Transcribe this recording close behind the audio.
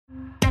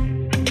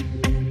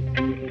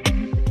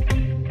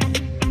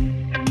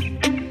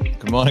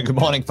Good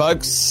morning,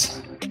 folks.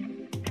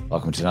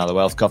 Welcome to another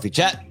Wealth Coffee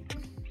Chat.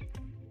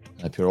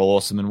 Hope you're all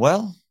awesome and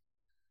well.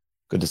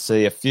 Good to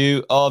see a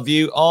few of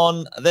you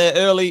on there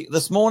early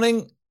this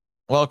morning.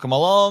 Welcome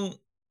along.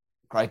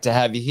 Great to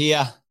have you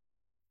here.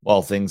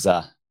 While things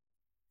are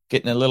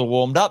getting a little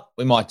warmed up,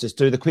 we might just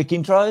do the quick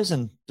intros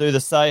and do the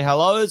say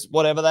hellos,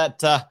 whatever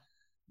that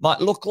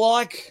might look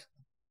like.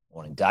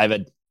 Morning,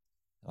 David.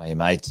 How are you,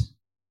 mate?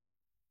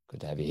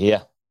 Good to have you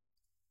here.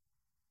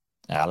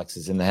 Alex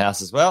is in the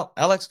house as well.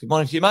 Alex, good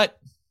morning to you, mate.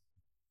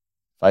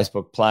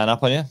 Facebook playing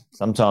up on you.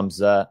 Sometimes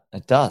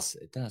it does,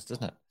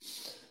 doesn't it?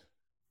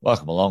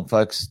 Welcome along,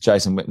 folks.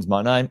 Jason Witten's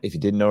my name. If you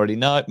didn't already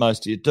know it,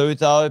 most of you do,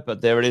 though,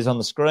 but there it is on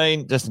the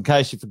screen, just in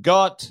case you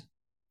forgot.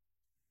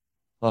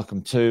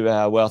 Welcome to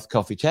our Wealth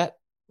Coffee Chat.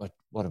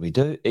 What do we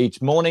do each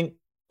morning?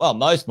 Well,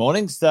 most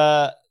mornings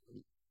on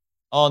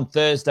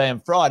Thursday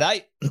and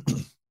Friday.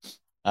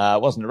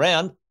 Wasn't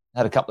around.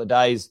 Had a couple of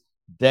days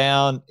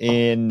down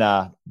in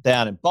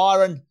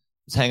Byron.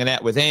 Was hanging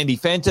out with Andy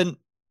Fenton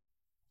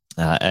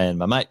and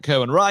my mate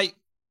Kerwin Ray,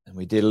 and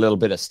we did a little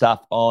bit of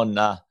stuff on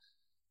the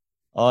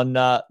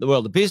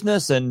world of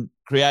business and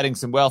creating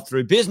some wealth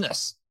through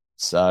business.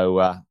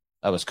 So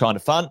that was kind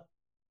of fun.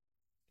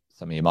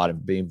 Some of you might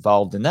have been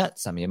involved in that.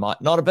 Some of you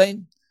might not have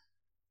been.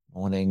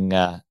 Morning,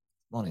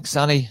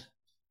 Sonny.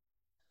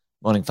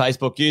 Morning,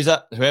 Facebook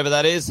user, whoever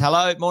that is.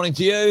 Hello, morning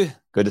to you.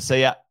 Good to see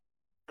you.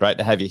 Great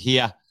to have you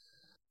here.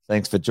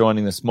 Thanks for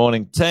joining this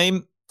morning,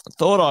 team. I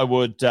thought I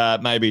would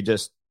maybe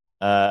just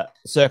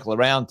circle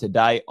around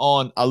today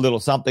on a little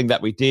something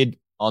that we did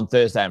on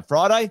Thursday and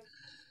Friday.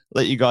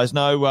 Let you guys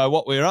know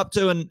what we're up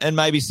to and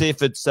maybe see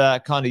if it's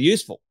kind of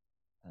useful.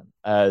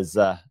 As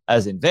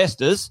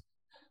investors,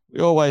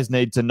 we always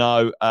need to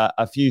know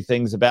a few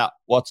things about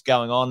what's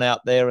going on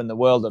out there in the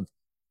world of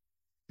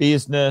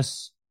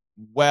business,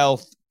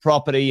 wealth,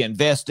 property,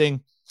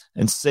 investing,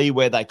 and see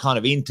where they kind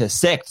of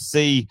intersect,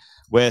 see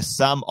where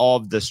some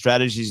of the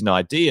strategies and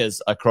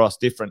ideas across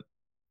different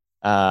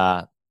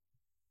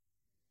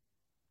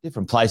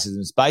places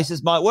and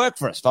spaces might work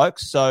for us,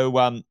 folks.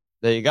 So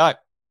there you go.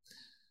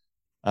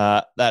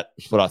 That's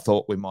what I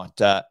thought we might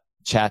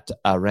chat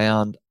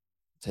around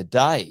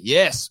today.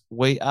 Yes,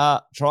 we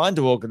are trying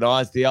to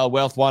organise the old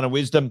Wealth, Wine and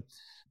Wisdom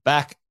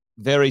back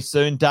very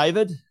soon,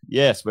 David.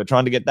 Yes, we're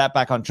trying to get that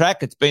back on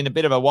track. It's been a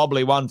bit of a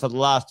wobbly one for the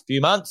last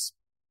few months,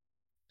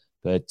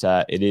 but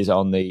it is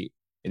on the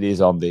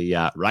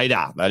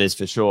radar, that is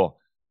for sure.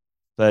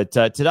 But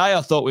today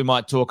I thought we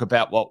might talk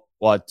about what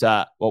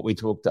we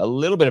talked a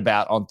little bit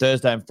about on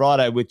Thursday and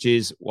Friday, which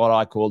is what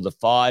I call the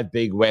 5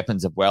 big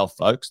weapons of wealth,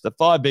 folks. The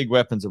 5 big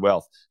weapons of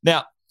wealth.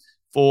 Now,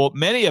 for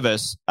many of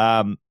us,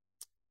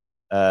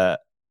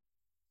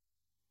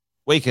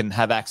 we can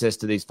have access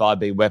to these 5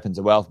 big weapons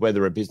of wealth,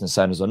 whether we're business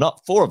owners or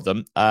not. 4 of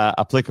them are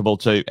applicable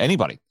to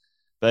anybody.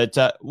 But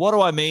what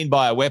do I mean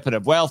by a weapon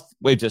of wealth?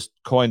 We've just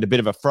coined a bit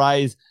of a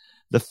phrase.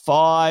 The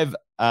 5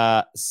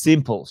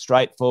 simple,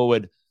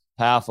 straightforward,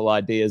 powerful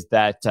ideas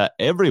that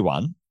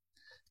everyone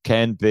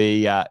can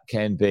be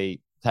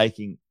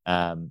taking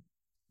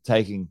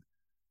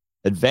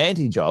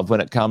advantage of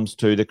when it comes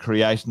to the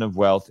creation of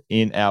wealth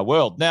in our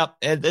world. Now,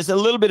 there's a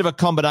little bit of a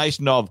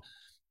combination of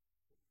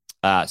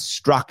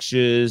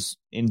structures,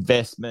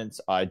 investments,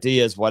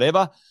 ideas,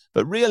 whatever.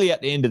 But really,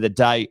 at the end of the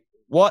day,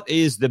 what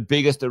is the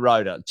biggest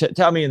eroder?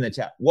 Tell me in the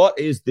chat. What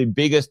is the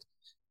biggest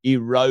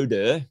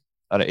eroder?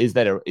 Is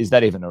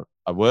that even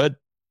a word?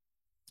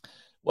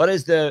 What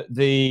is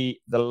the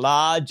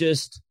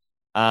largest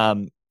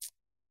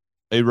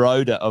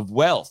eroder of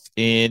wealth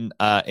in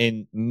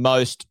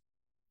most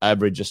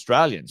average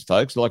Australians,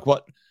 folks? Like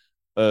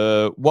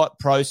what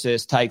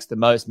process takes the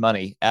most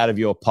money out of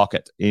your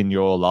pocket in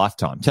your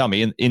lifetime? Tell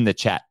me in the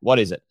chat. What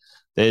is it?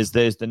 There's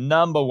the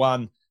number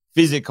one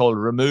physical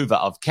remover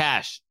of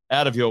cash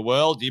out of your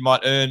world. You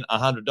might earn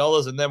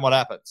 $100, and then what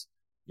happens?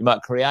 You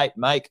might create,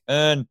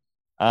 earn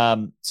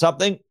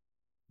something,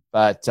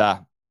 but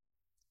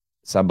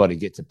somebody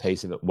gets a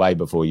piece of it way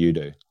before you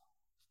do.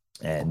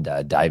 And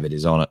David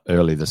is on it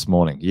early this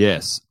morning.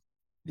 Yes,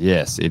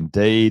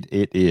 indeed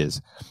it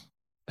is.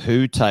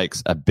 Who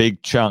takes a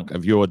big chunk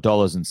of your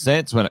dollars and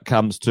cents when it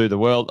comes to the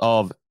world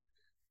of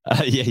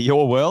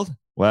your world?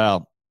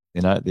 Well,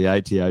 the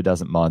ATO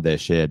doesn't mind their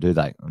share, do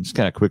they? I'm just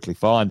going to quickly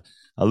find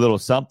a little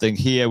something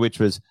here, which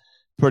was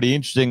pretty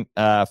interesting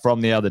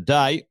from the other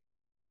day.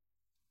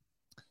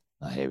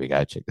 Oh, here we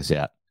go. Check this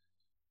out.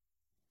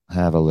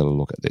 Have a little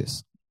look at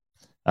this.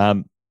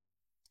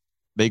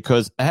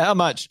 Because how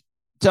much?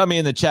 Tell me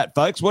in the chat,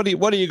 folks. What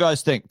do you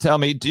guys think? Tell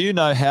me. Do you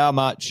know how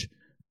much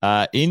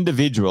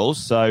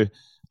individuals? So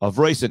of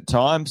recent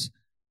times,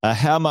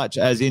 how much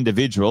as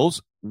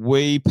individuals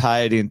we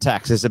paid in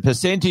tax? There's a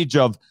percentage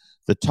of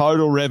the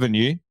total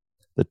revenue,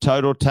 the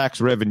total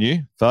tax revenue,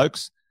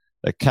 folks,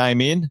 that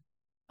came in.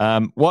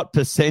 What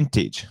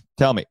percentage?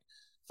 Tell me,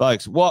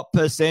 folks. What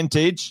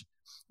percentage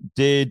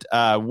did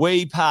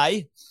we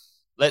pay?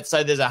 Let's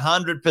say there's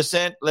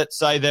 100%. Let's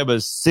say there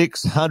was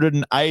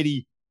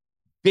 $680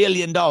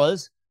 billion.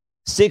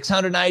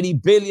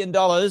 $680 billion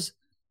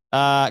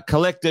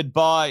collected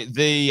by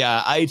the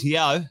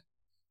ATO,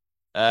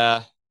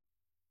 how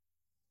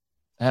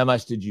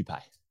much did you pay?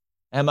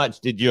 How much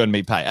did you and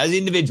me pay as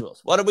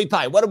individuals? What did we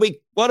pay? What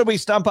did we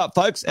stump up,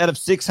 folks? Out of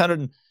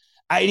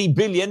 680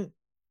 billion,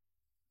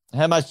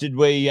 how much did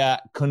we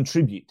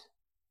contribute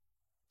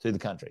to the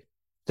country?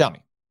 Tell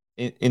me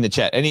in the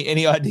chat.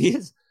 Any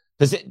ideas?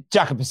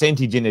 Chuck a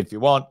percentage in if you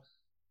want.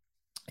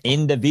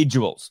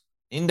 Individuals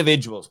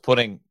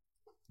putting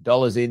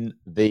dollars in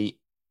the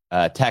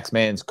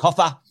taxman's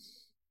coffer.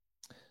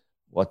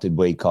 What did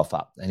we cough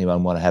up?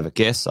 Anyone want to have a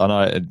guess? I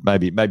know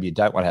maybe you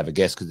don't want to have a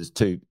guess because it's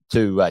too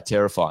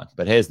terrifying.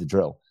 But here's the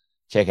drill.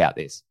 Check out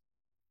this: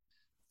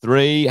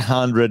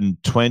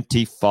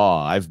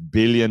 $325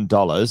 billion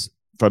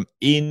from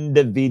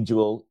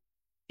individual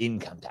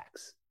income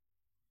tax.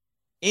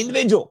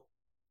 Individual.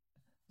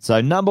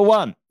 So number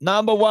one.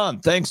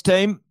 Thanks,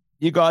 team.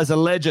 You guys are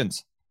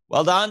legends.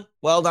 Well done,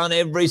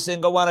 every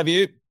single one of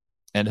you.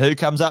 And who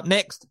comes up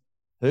next?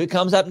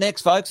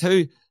 Folks?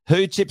 Who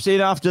chips in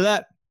after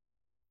that?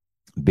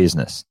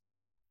 Business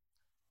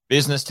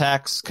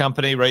tax,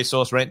 company,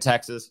 resource, rent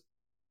taxes,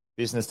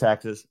 business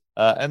taxes,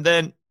 and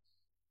then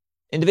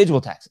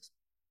individual taxes.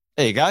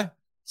 There you go.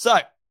 So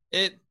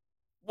it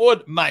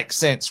would make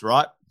sense,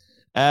 right?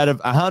 Out of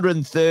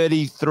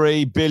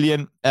 $133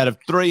 billion, out of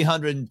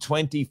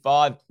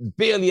 $325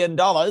 billion,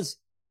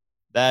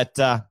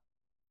 that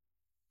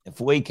if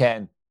we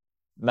can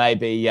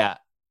maybe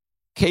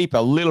keep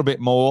a little bit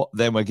more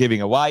than we're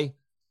giving away,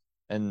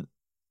 and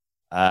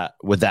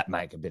would that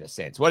make a bit of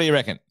sense? What do you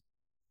reckon?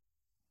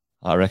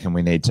 I reckon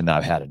we need to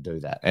know how to do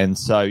that. And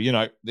so,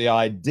 the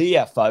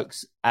idea,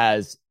 folks,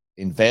 as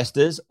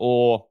investors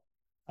or,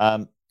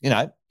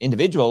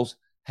 individuals,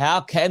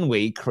 how can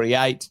we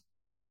create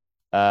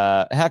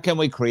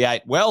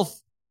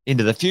wealth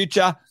into the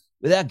future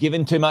without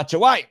giving too much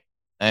away?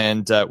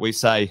 And we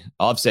say,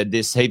 I've said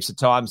this heaps of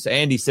times.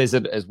 Andy says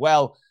it as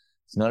well.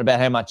 It's not about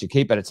how much you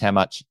keep, but it's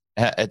not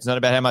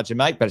about how much you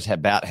make, but it's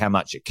about how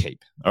much you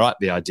keep. All right.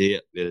 The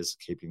idea is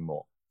keeping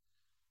more.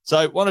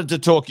 So wanted to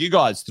talk you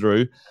guys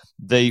through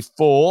the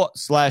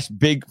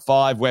 4/big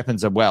 5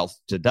 weapons of wealth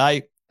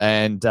today.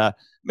 And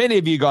many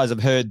of you guys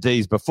have heard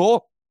these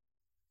before,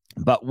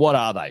 but what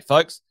are they,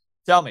 folks?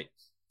 Tell me,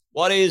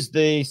 what is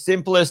the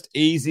simplest,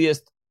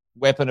 easiest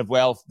weapon of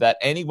wealth that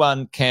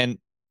anyone can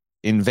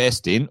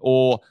invest in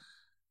or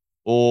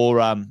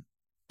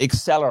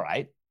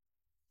accelerate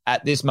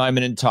at this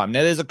moment in time?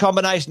 Now, there's a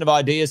combination of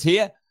ideas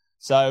here.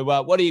 So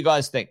what do you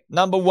guys think?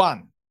 Number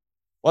one,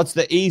 what's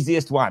the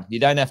easiest one? You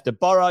don't have to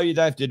borrow. You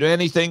don't have to do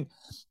anything.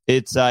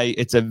 It's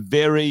a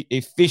very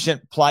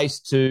efficient place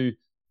to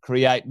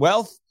create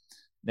wealth.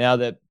 Now,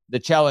 the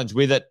challenge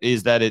with it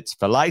is that it's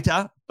for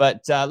later,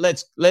 but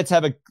let's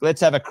have a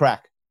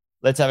crack.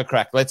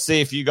 Let's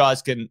see if you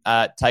guys can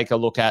take a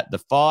look at the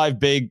 5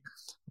 big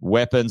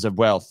weapons of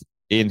wealth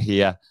in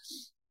here.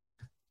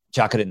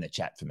 Chuck it in the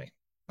chat for me.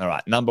 All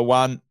right, number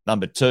 1,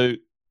 number 2,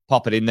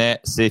 pop it in there.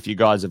 See if you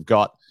guys have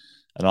got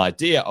an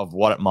idea of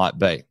what it might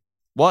be.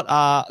 What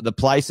are the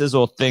places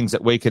or things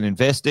that we can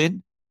invest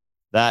in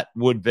that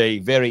would be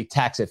very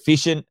tax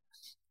efficient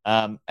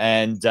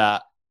and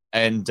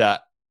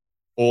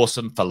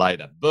awesome for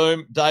later?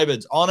 Boom,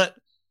 David's on it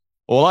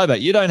all over.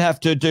 You don't have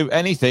to do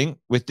anything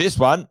with this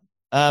one.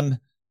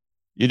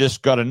 You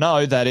just got to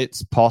know that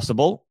it's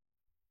possible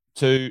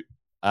to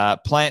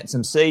plant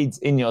some seeds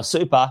in your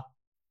super,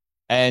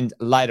 and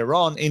later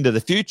on into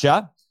the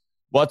future,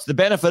 what's the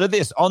benefit of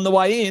this? On the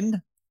way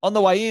into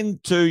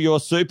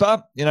your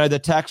super, the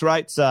tax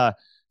rates are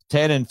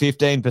 10 and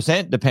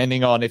 15%,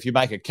 depending on if you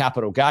make a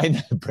capital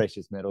gain,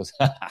 precious metals.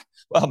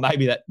 Well,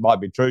 maybe that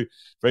might be true,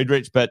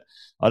 Friedrich, but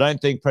I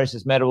don't think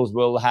precious metals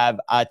will have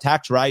a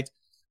tax rate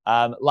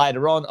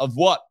later on of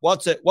what?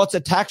 What's a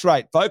tax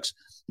rate, folks?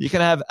 You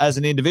can have, as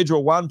an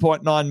individual,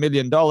 $1.9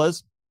 million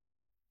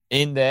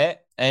in there,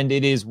 and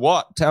it is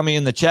what? Tell me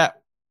in the chat.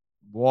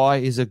 Why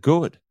is it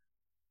good?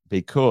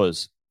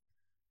 Because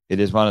it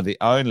is one of the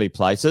only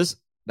places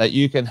that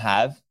you can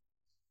have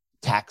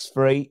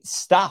tax-free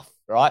stuff,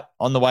 right?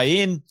 On the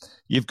way in,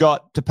 you've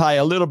got to pay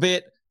a little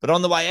bit, but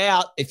on the way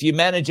out, if you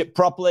manage it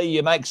properly,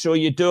 you make sure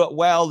you do it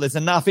well, there's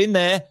enough in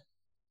there,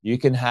 you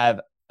can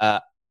have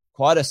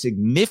quite a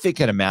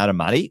significant amount of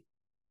money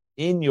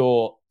in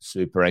your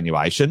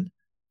superannuation,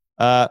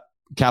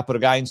 capital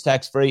gains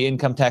tax-free,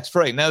 income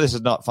tax-free. Now, this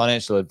is not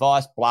financial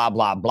advice, blah,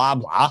 blah, blah,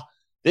 blah.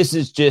 This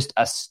is just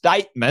a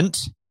statement.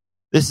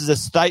 This is a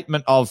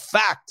statement of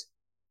fact.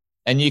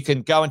 And you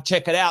can go and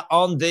check it out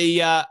on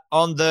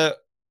the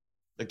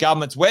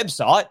government's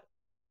website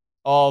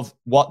of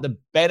what the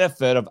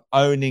benefit of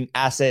owning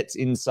assets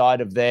inside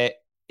of there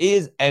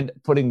is and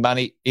putting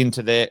money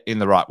into there in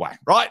the right way,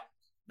 right?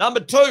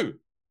 Number 2,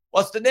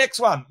 what's the next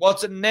one?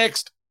 What's the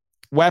next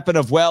weapon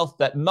of wealth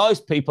that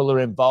most people are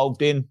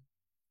involved in?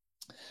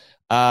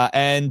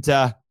 And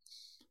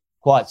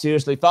quite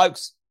seriously,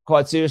 folks,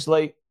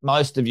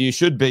 most of you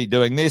should be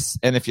doing this.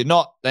 And if you're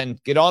not, then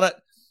get on it.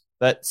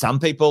 But some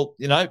people,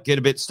 get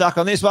a bit stuck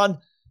on this one.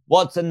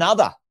 What's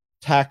another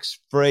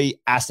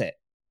tax-free asset?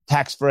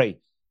 Tax-free.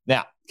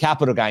 Now,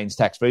 capital gains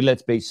tax-free.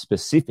 Let's be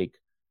specific.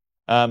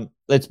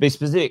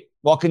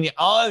 What can you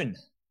own?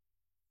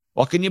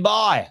 What can you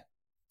buy?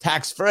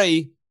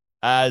 Tax-free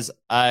as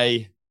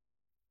a,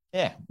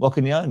 what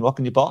can you own? What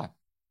can you buy?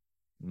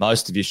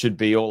 Most of you should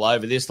be all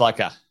over this like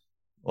a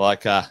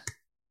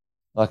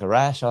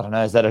rash. I don't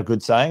know. Is that a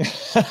good saying?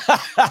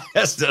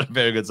 That's not a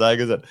very good saying,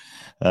 is it?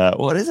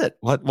 What is it?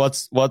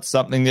 What's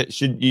something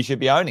that you should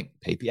be owning?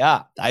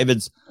 PPR.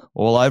 David's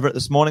all over it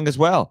this morning as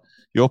well.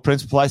 Your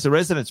principal place of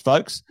residence,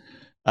 folks.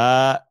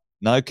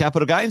 No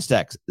capital gains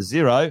tax.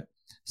 0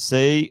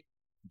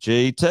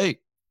 CGT.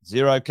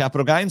 0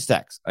 capital gains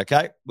tax.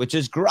 Okay, which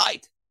is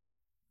great.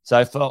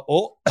 So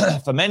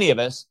for many of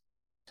us,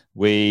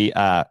 we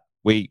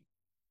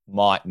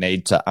might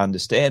need to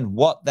understand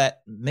what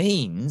that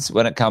means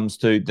when it comes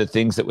to the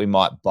things that we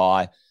might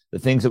buy, the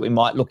things that we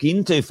might look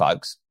into,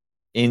 folks,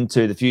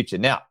 into the future.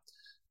 Now,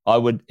 I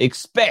would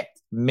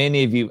expect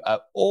many of you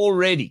are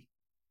already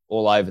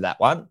all over that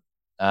one,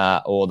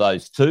 or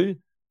those two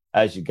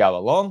as you go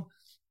along.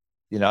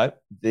 You know,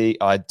 the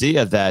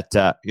idea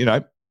that,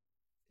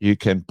 you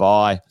can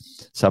buy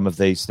some of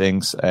these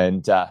things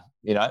and,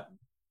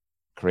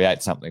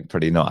 create something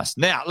pretty nice.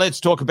 Now, let's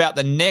talk about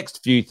the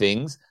next few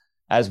things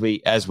as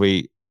we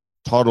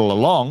toddle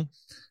along.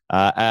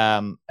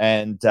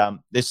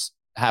 This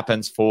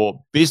happens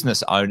for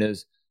business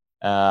owners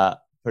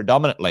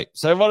predominantly.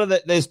 So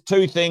there's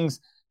two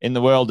things in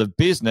the world of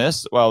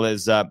business. Well,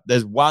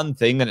 there's one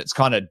thing, and it's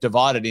kind of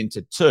divided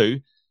into two.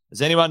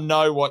 Does anyone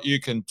know what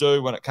you can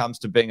do when it comes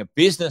to being a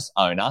business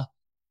owner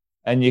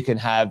and you can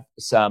have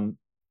some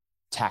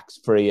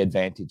tax-free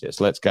advantages?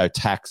 Let's go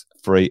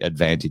tax-free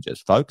advantages,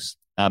 folks.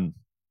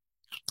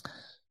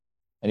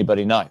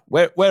 Anybody know?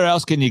 Where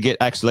else can you get,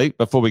 actually,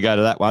 before we go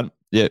to that one,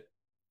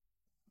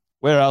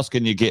 where else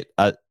can you get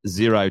a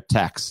zero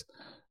tax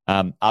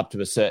up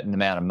to a certain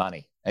amount of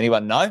money?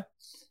 Anyone know?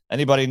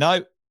 Anybody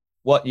know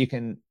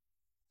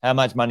how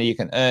much money you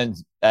can earn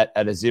at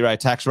a zero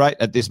tax rate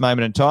at this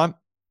moment in time?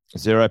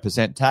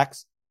 0%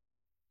 tax.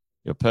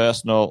 Your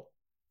personal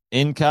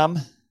income,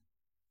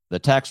 the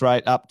tax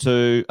rate up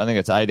to, I think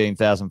it's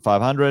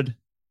 18,500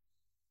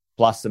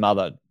 plus some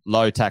other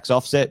low tax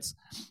offsets.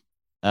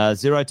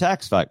 Zero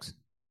tax, folks.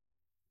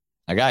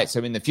 Okay,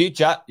 so in the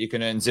future, you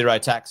can earn zero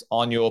tax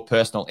on your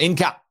personal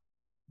income.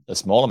 A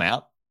small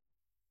amount.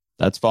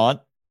 That's fine.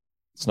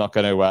 It's not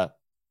going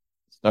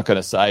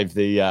to save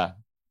the,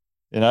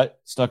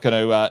 it's not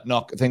going to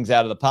knock things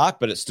out of the park,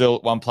 but it's still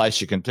one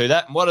place you can do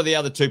that. And what are the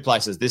other two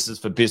places? This is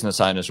for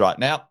business owners right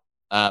now.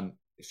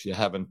 If you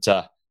haven't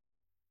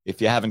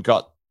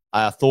got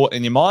a thought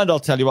in your mind, I'll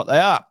tell you what they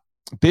are.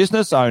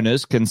 Business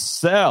owners can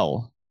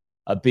sell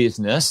a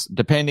business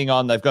depending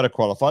on, they've got to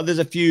qualify. There's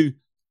a few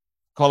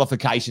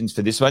qualifications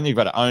for this one. You've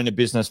got to own a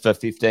business for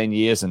 15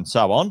 years and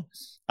so on.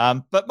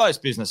 But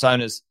most business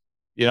owners,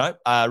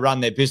 run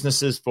their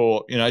businesses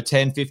for,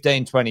 10,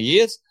 15, 20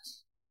 years.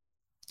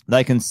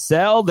 They can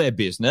sell their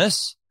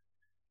business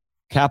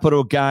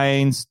capital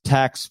gains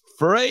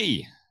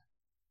tax-free.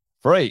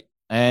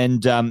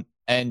 And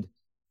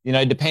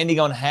depending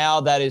on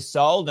how that is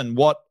sold and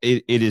what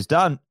it is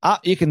done,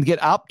 you can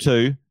get up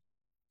to,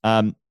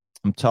 I'm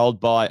told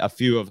by a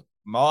few of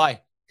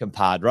my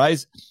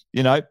compadres,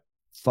 $5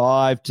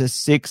 to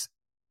 $6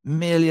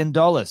 million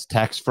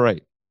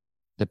tax-free,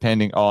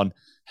 depending on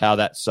how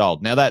that's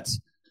sold. Now, that's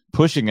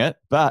pushing it,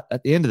 but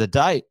at the end of the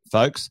day,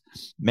 folks,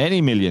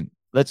 many million.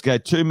 Let's go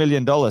 $2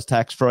 million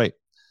tax-free.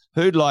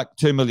 Who'd like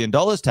 $2 million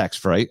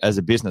tax-free as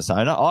a business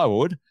owner? I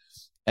would.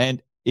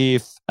 And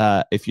if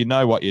you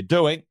know what you're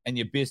doing and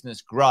your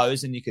business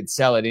grows and you can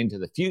sell it into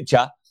the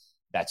future,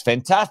 that's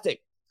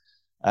fantastic.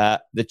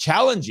 The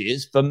challenge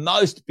is for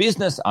most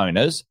business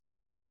owners,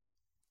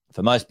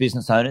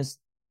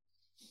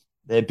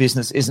 their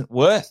business isn't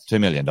worth $2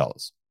 million.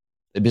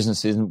 Their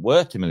business isn't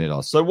worth $2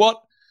 million. So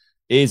what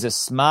is a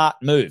smart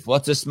move?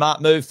 What's a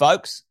smart move,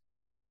 folks?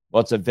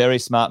 What's a very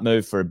smart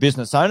move for a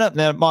business owner?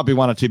 Now, it might be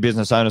one or two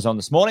business owners on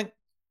this morning.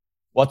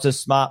 What's a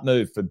smart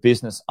move for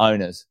business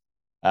owners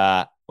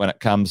when it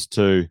comes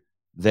to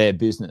their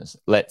business?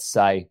 Let's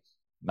say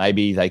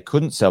maybe they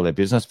couldn't sell their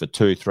business for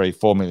 $2, $3,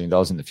 $4 million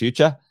in the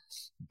future,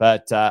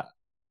 but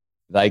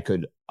they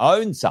could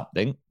own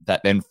something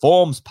that then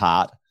forms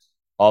part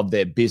of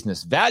their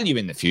business value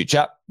in the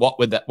future. What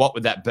would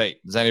that be?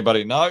 Does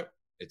anybody know?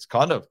 It's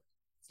kind of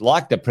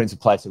like the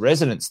principal place of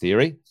residence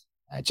theory.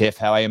 Jeff,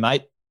 how are you,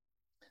 mate?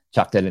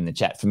 Chuck that in the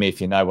chat for me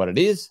if you know what it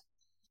is.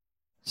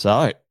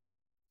 So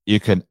you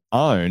can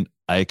own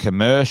a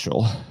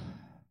commercial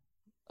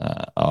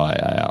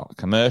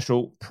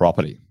commercial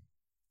property,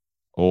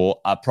 or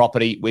a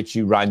property which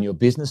you run your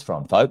business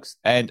from, folks.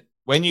 And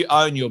when you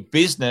own your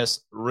business,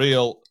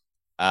 real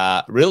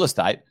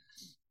estate,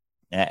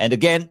 and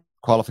again,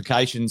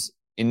 qualifications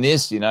in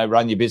this,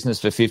 run your business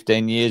for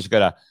 15 years, you've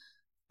got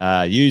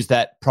to use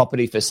that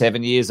property for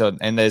 7 years,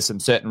 and there's some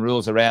certain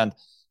rules around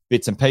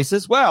bits and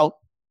pieces. Well,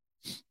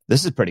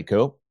 this is pretty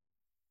cool.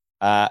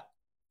 That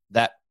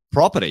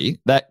property,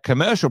 that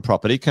commercial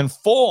property, can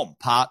form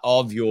part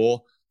of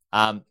your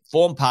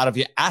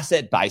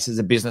asset base as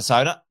a business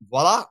owner.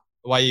 Voila,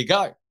 away you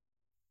go.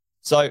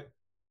 So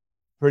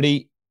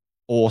pretty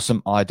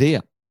awesome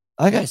idea.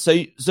 Okay, so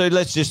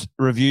let's just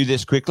review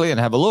this quickly and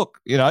have a look.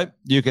 You know,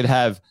 you could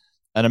have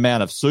an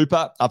amount of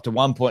super up to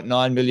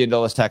 $1.9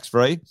 million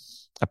tax-free,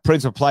 a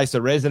principal place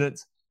of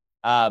residence,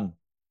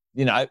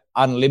 you know,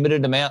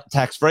 unlimited amount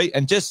tax-free.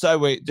 And just so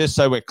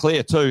we're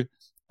clear too,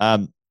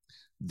 when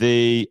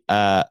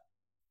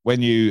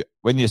you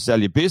sell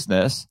your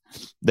business,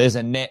 there's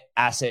a net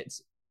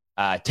assets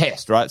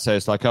test, right? So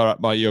it's like, all right,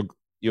 well,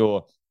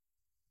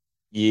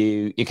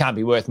 you can't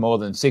be worth more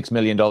than $6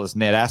 million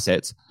net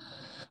assets.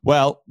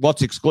 Well,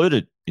 what's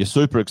excluded? Your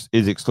super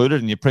is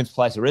excluded and your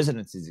principal place of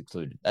residence is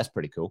excluded. That's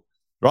pretty cool,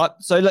 right?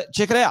 So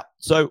check it out.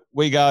 So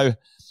we go,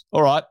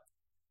 all right,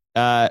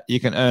 you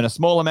can earn a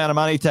small amount of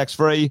money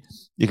tax-free.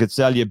 You could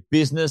sell your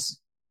business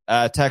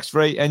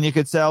tax-free, and you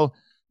could sell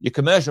your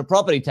commercial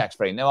property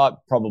tax-free. Now, I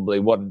probably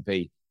wouldn't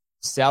be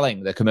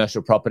selling the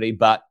commercial property,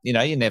 but, you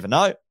know, you never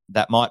know.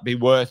 That might be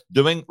worth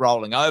doing,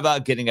 rolling over,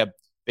 getting a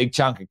big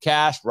chunk of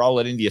cash, roll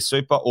it into your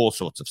super, all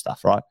sorts of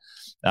stuff, right?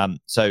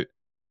 So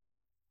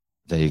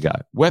there you go.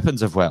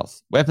 Weapons of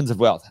wealth.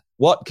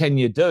 What can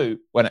you do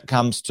when it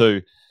comes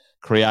to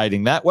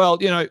creating that? Well,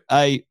 you know,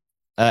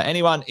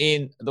 anyone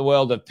in the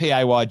world of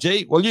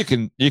PAYG, well, you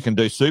can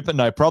do super,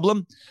 no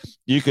problem.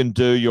 You can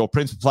do your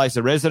principal place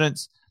of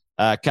residence,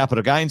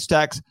 capital gains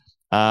tax,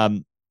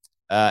 and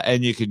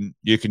you can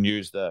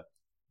use the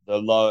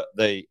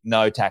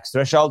no tax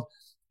threshold,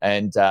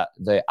 and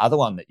the other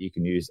one that you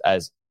can use,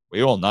 as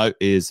we all know,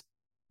 is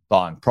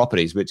buying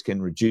properties, which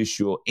can reduce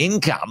your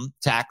income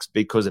tax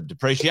because of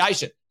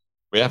depreciation.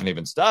 We haven't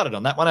even started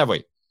on that one, have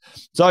we?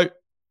 So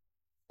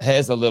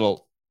here's a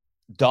little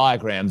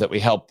diagram that we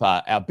help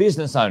our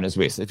business owners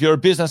with. If you're a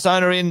business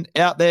owner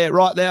out there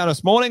right now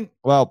this morning,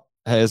 well,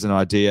 here's an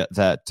idea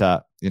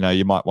that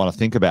you might want to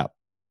think about.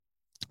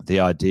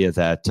 The idea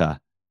that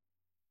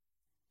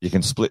you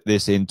can split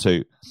this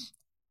into,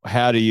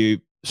 how do you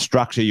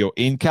structure your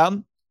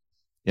income?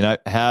 You know,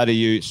 how do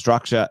you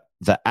structure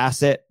the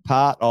asset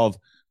part of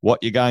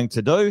what you're going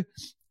to do?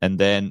 And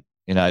then,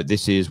 you know,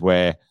 this is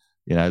where,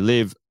 you know,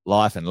 live,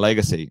 life, and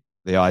legacy.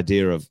 The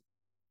idea of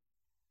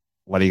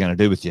what are you going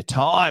to do with your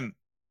time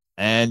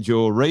and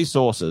your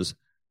resources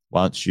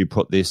once you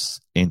put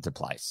this into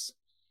place.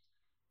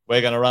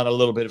 We're going to run a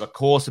little bit of a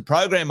course, a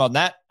program on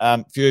that.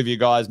 A few of you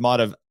guys might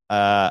have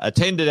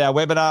attended our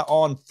webinar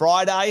on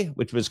Friday,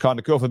 which was kind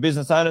of cool for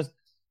business owners.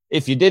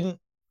 If you didn't,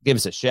 give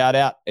us a shout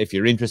out if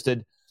you're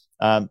interested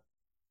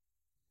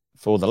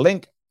for the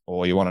link,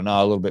 or you want to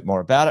know a little bit more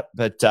about it.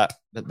 But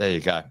there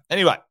you go.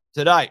 Anyway,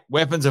 today,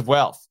 weapons of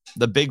wealth,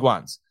 the big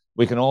ones.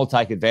 We can all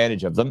take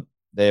advantage of them.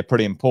 They're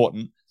pretty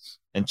important.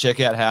 And check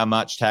out how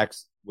much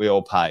tax we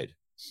all paid.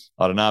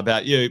 I don't know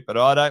about you, but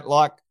I don't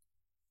like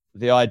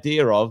the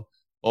idea of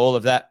all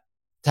of that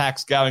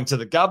tax going to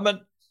the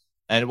government.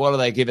 And what do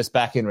they give us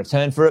back in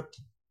return for it?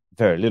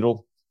 Very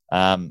little.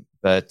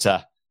 But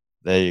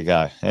there you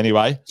go.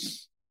 Anyway,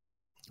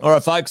 all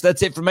right, folks,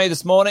 that's it from me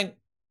this morning.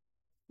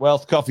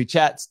 Wealth Coffee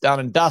Chat's done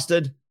and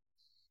dusted.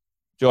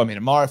 Join me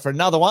tomorrow for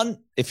another one.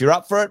 If you're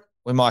up for it,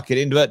 we might get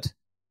into it,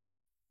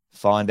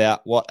 find out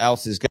what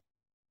else is going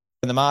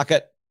on in the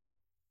market.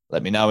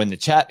 Let me know in the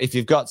chat if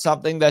you've got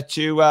something that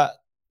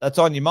that's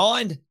on your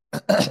mind.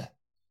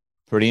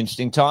 Pretty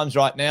interesting times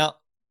right now.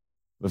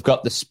 We've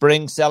got the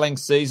spring selling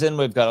season.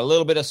 We've got a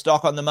little bit of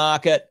stock on the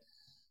market.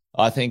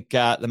 I think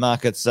the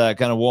market's going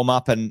to warm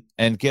up and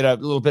get a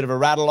little bit of a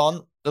rattle on,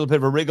 a little bit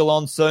of a wriggle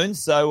on soon.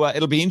 So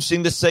it'll be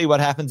interesting to see what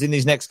happens in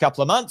these next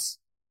couple of months.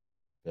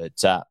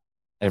 But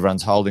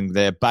everyone's holding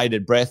their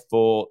bated breath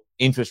for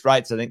interest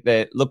rates. I think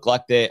they look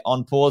like they're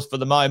on pause for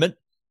the moment.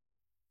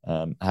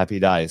 Happy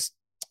days.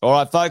 All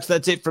right, folks,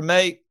 that's it from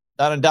me.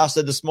 Done and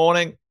dusted this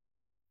morning.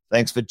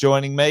 Thanks for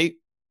joining me.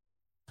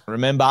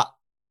 Remember,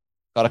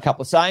 got a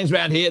couple of sayings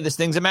around here. This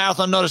thing's a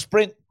marathon, not a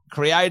sprint.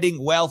 Creating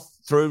wealth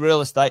through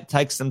real estate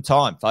takes some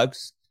time,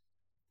 folks.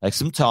 Takes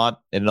some time.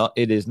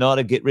 It is not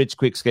a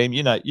get-rich-quick scheme.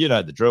 You know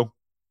the drill.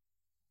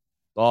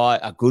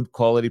 Buy a good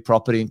quality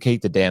property and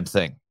keep the damn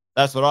thing.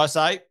 That's what I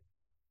say.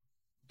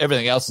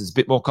 Everything else is a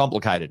bit more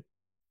complicated.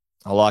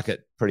 I like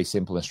it pretty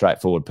simple and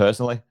straightforward,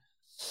 personally.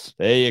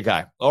 There you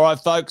go. All right,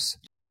 folks.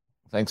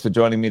 Thanks for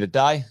joining me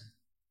today.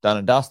 Done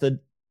and dusted.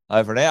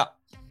 Over and out.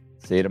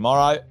 See you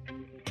tomorrow.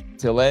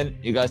 Till then,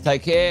 you guys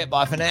take care.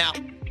 Bye for now.